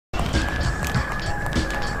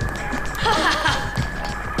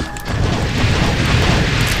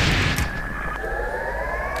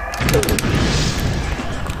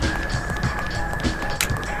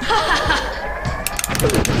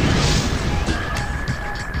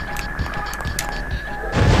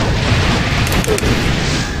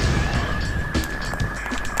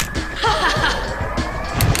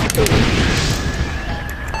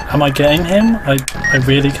Am I getting him? I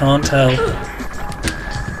really can't tell.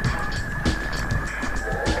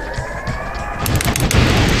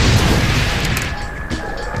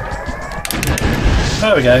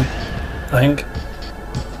 There we go, I think.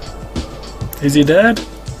 Is he dead?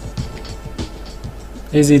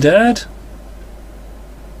 Is he dead?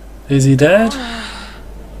 Is he dead?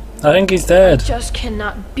 I think he's dead. I just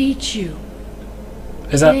cannot beat you.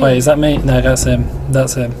 Is that, wait, is that me? No, that's him.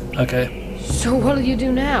 That's him. Okay. So what'll you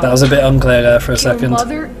do now? That was a bit unclear there for a Kill second.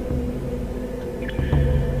 Mother?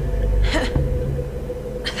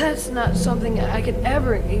 That's not something I could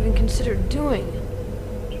ever even consider doing.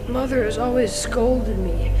 Mother has always scolded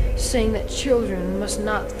me, saying that children must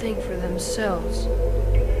not think for themselves.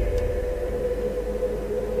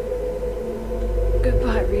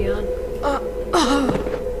 Goodbye, Rian.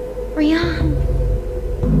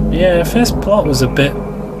 Rian. Yeah, if this plot was a bit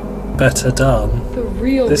better done, The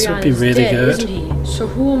real this Rian would be is really dead, good. isn't he? So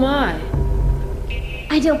who am I?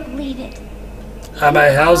 I don't believe it. Am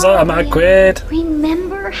I Hauser? Am I Quid?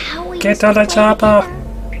 Remember how we Get used on to the play chopper. together?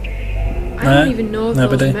 I don't even know if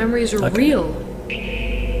nobody. those memories are Okay. real.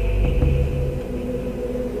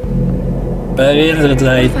 But at the end of the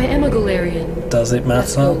If I day, am a Galerian, does it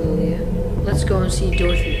let's go, matter? Lilia. Let's go and see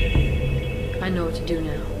Dorothy. I know what to do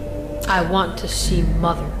now. I want to see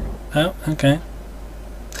Mother. Oh, okay.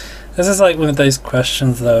 This is like one of those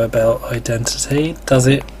questions though about identity. Does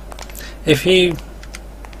it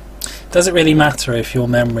really matter if your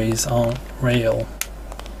memories aren't real?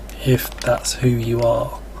 If that's who you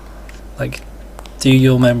are? Like, do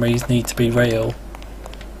your memories need to be real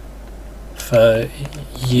for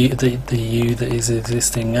you, the you that is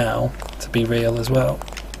existing now, to be real as well?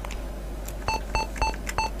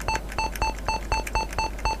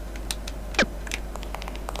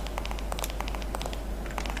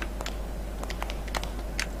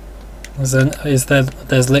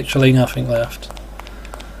 There's literally nothing left.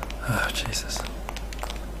 Oh, Jesus.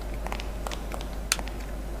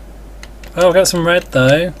 Oh, got some red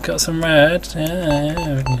though. Got some red.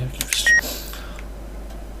 Yeah.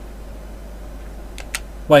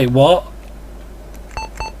 Wait, what?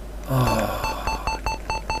 Oh.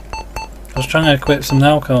 I was trying to equip some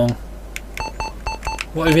alcohol.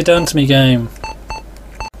 What have you done to me, game?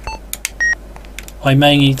 I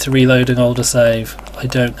may need to reload an older save. I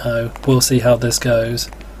don't know. We'll see how this goes.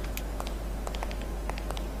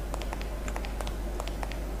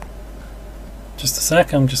 Just a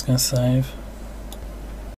sec, I'm just going to save.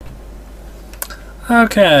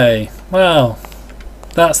 Okay, well,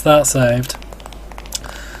 that's that saved.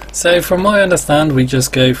 So from what I understand, we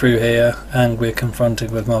just go through here and we're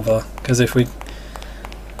confronted with Mother. Because if we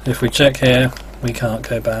check here, we can't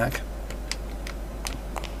go back.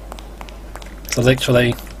 So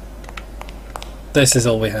literally, this is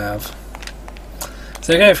all we have.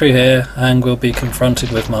 So go through here and we'll be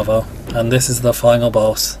confronted with Mother, and this is the final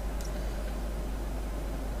boss.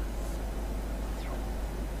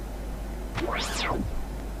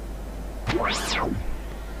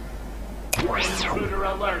 Intruder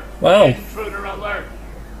alert! Well, Intruder alert!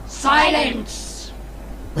 Silence!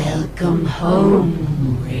 Welcome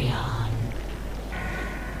home, Rian.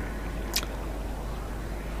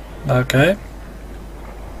 okay.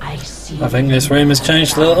 I see. I think this room has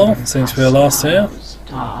changed a little since we were last here.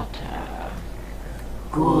 Daughter.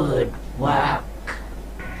 Good work.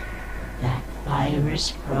 That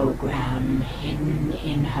virus program hidden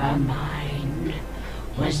in her mind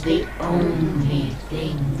was the only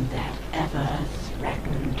thing that ever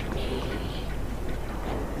threatened me.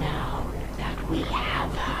 But now that we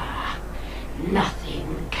have her,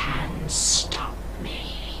 nothing can stop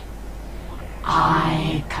me.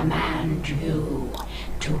 I command you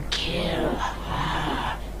to kill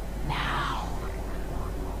her now.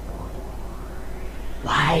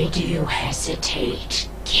 Why do you hesitate?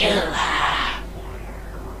 Kill her.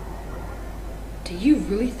 Do you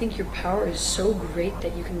really think your power is so great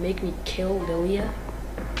that you can make me kill Lilia?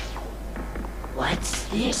 What's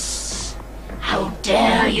this? How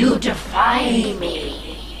dare you defy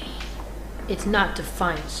me? It's not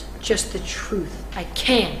defiance, just the truth. I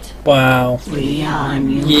can't. Wow.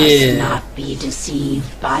 Rian, you Yeah. must not be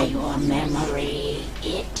deceived by your memory.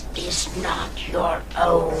 It is not your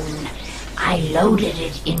own. I loaded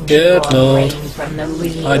it into Good your Lord. brain from the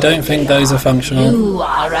real I don't think those are Rian. functional. You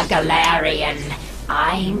are a Galerian.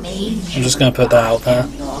 I made you. I'm just going to put that out there. I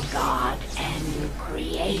am your god and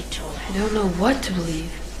creator. I don't know what to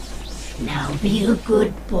believe. Now be a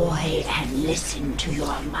good boy and listen to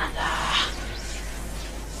your mother.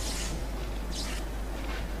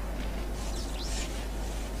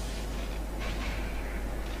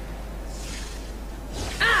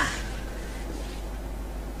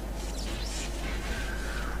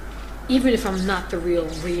 Even if I'm not the real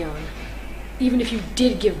Leon, even if you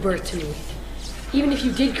did give birth to me, even if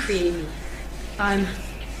you did create me, I'm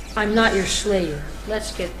not your slave.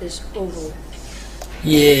 Let's get this over with.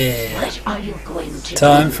 Yeah. What are you going to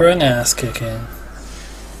Time do? for an ass kicking.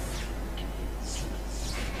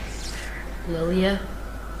 Lilia?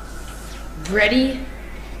 Ready?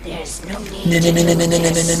 There's no need No, no, to no, no, no, no, do no,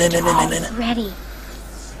 this. no, no, no, no, no. Ready.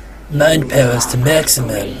 Mind powers to maximum.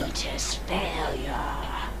 Greatest failure.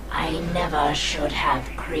 I never should have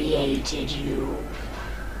created you.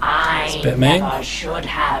 I bit mean. never should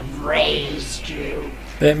have raised you.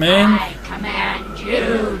 Bit mean. I command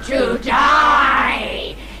you to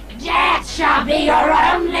die. Death shall be your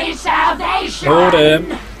only salvation. Hold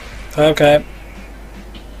him. Okay.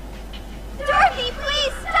 Dorothy,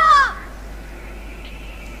 please stop!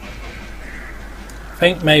 I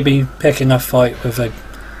think maybe picking a fight with a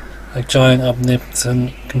giant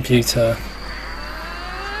omnipotent computer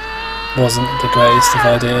wasn't the greatest of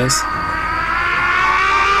ideas.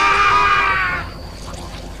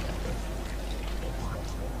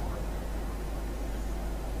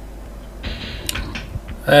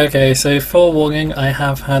 Okay, so forewarning, I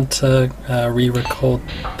have had to re-record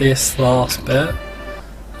this last bit.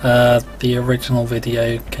 The original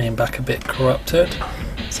video came back a bit corrupted,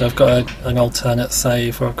 so I've got an alternate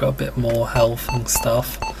save where I've got a bit more health and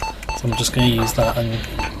stuff. So I'm just going to use that and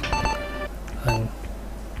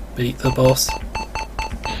beat the boss.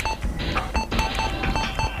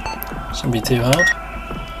 Shouldn't be too hard.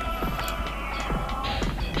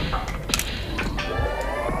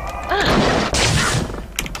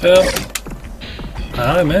 Oh,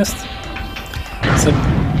 I missed. So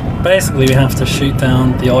basically we have to shoot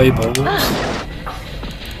down the eyeballs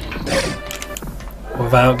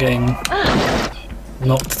without getting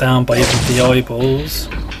knocked down by either the eyeballs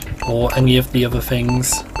or any of the other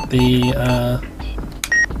things the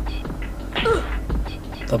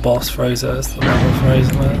boss throws at us, the level throws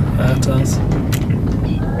at us.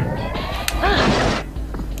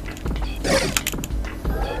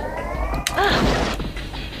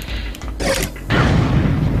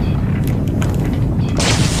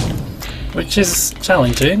 Which is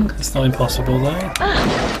challenging, it's not impossible though.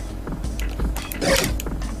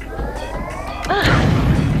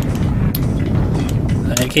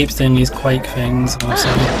 And it keeps doing these quake things and also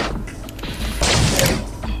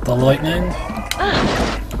the lightning.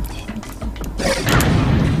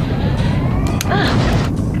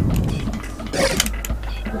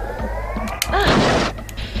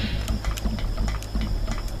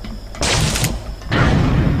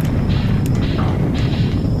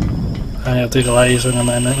 I'll do the laser in a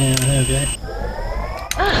moment, yeah, there we go.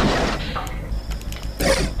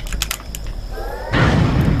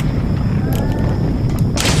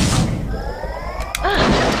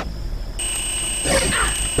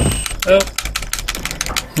 Oh!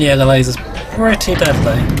 Yeah, the laser's pretty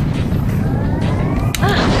deadly.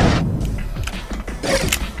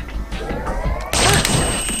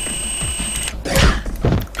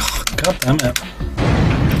 Oh, God damn it.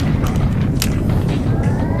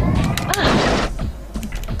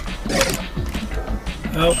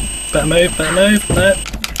 Oh, better move, no.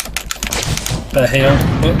 Better heal,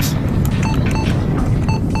 whoops.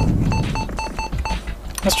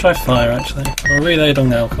 Let's try fire actually. We'll reload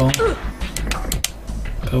on alcohol.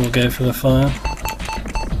 But we'll go for the fire.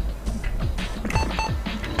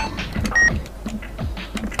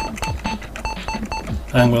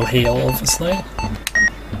 And we'll heal obviously.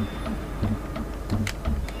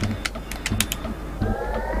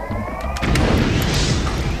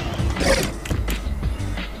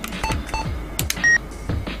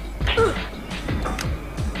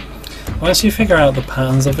 Once you figure out the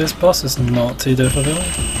patterns of this boss, it's not too difficult.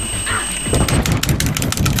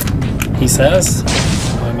 He says,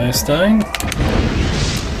 almost dying.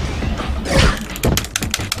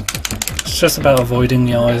 It's just about avoiding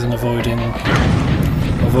the eyes and avoiding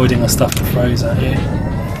the stuff that throws at you.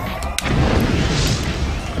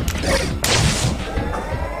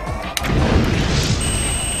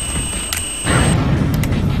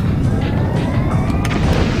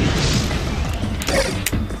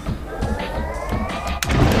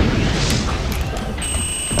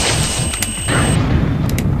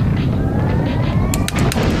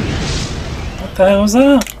 What the hell was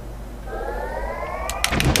that?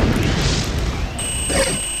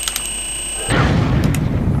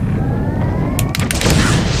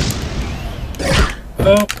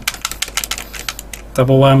 Oh,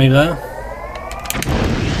 double whammy there.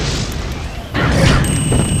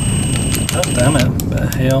 Oh damn it,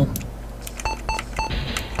 better heal.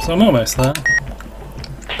 So I'm almost there.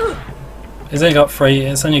 It's only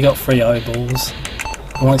got three eyeballs.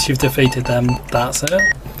 Once you've defeated them, that's it.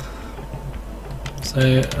 So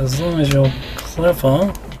as long as you're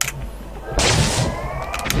clever,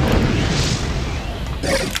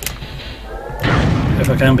 if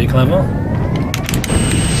I can be clever,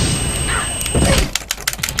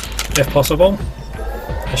 if possible,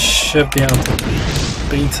 I should be able to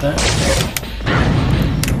beat it.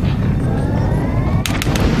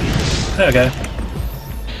 There we go.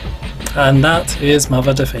 And that is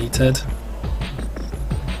Mother defeated.